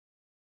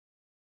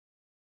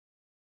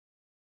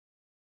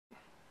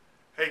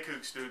Hey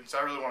Cougs students,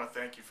 I really want to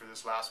thank you for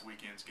this last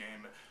weekend's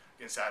game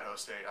against Idaho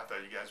State. I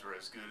thought you guys were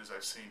as good as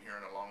I've seen here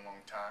in a long,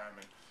 long time,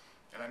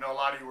 and I know a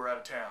lot of you were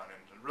out of town,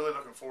 and really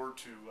looking forward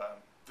to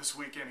this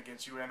weekend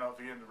against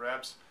UNLV and the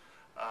Rebs.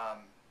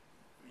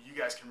 You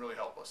guys can really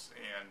help us,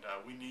 and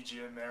we need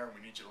you in there, and we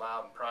need you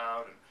loud and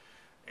proud,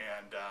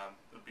 and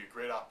it'll be a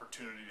great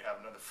opportunity to have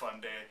another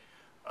fun day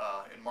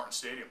in Martin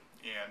Stadium,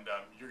 and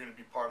you're going to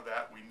be part of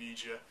that. We need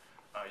you.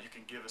 You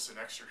can give us an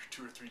extra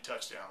 2 or 3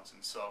 touchdowns,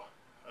 and so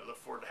I look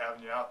forward to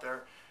having you out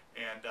there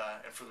and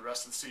for the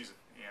rest of the season.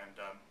 And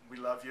we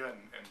love you,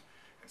 and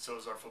so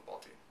does our football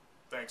team.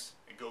 Thanks,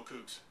 and go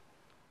Cougs.